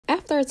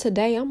after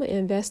today, I'm going to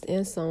invest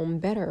in some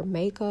better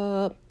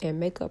makeup and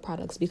makeup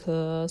products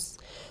because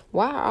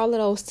why are all of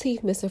those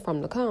teeth missing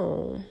from the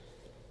comb?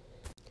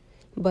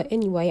 But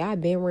anyway,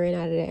 I've been wearing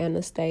out of the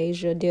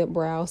Anastasia dip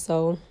brow,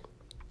 so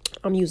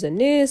I'm using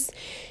this.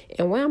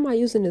 And why am I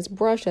using this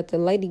brush that the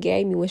lady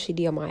gave me when she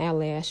did my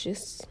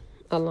eyelashes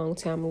a long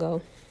time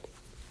ago?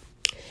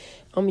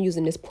 I'm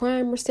using this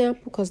primer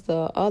sample because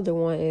the other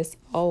one is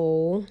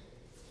old.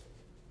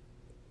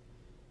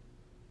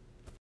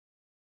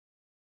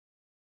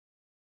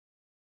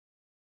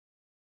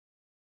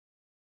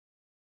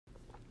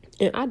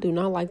 And I do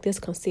not like this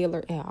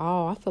concealer at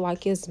all. I feel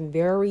like it's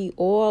very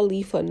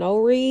oily for no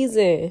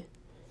reason.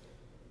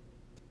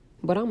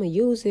 But I'm going to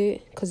use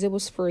it because it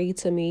was free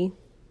to me.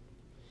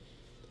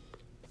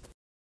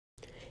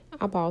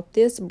 I bought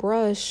this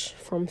brush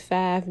from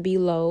Five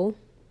Below.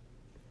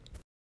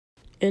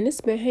 And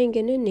it's been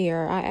hanging in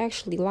there. I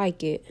actually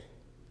like it.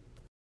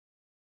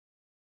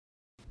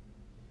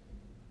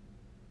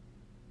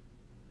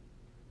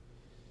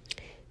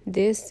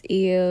 This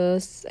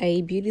is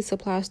a beauty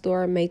supply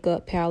store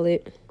makeup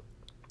palette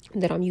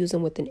that I'm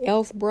using with an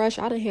e.l.f. brush.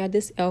 I done had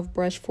this e.l.f.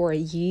 brush for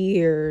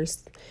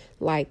years,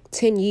 like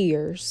 10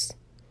 years.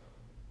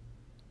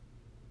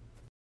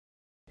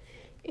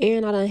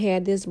 And I done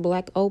had this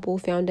black opal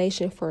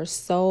foundation for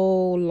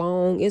so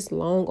long. It's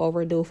long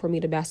overdue for me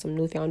to buy some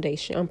new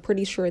foundation. I'm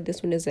pretty sure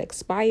this one is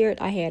expired.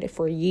 I had it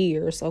for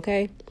years,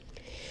 okay?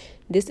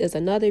 This is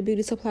another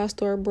beauty supply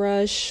store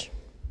brush.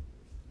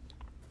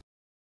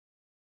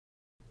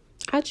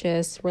 I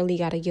just really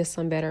got to get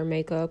some better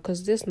makeup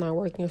because this not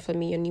working for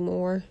me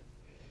anymore.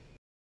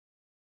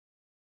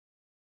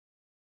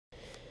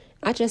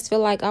 I just feel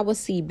like I would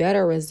see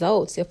better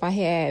results if I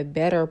had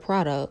better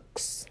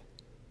products.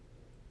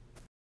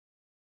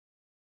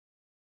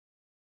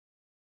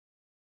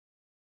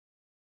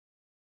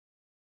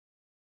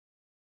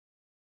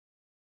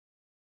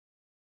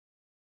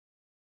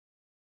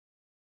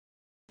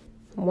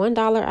 $1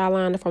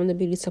 eyeliner from the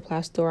beauty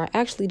supply store. I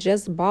actually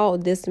just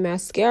bought this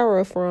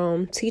mascara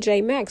from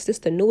TJ Maxx. This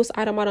is the newest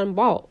item I done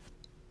bought.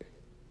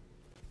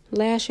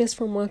 Lashes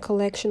from one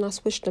collection. I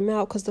switched them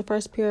out because the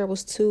first pair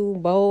was too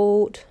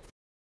bold.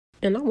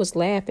 And I was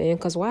laughing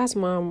because why is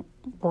my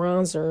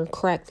bronzer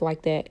cracked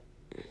like that?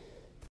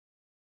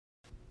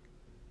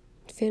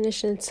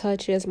 Finishing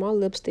touches. My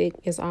lipstick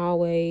is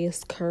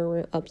always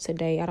current, up to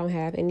date. I don't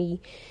have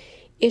any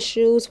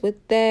issues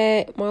with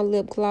that. My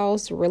lip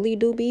gloss really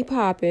do be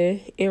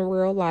popping in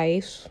real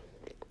life.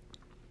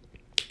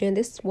 And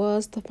this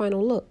was the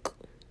final look.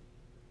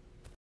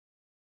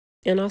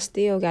 And I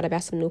still gotta buy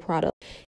some new products.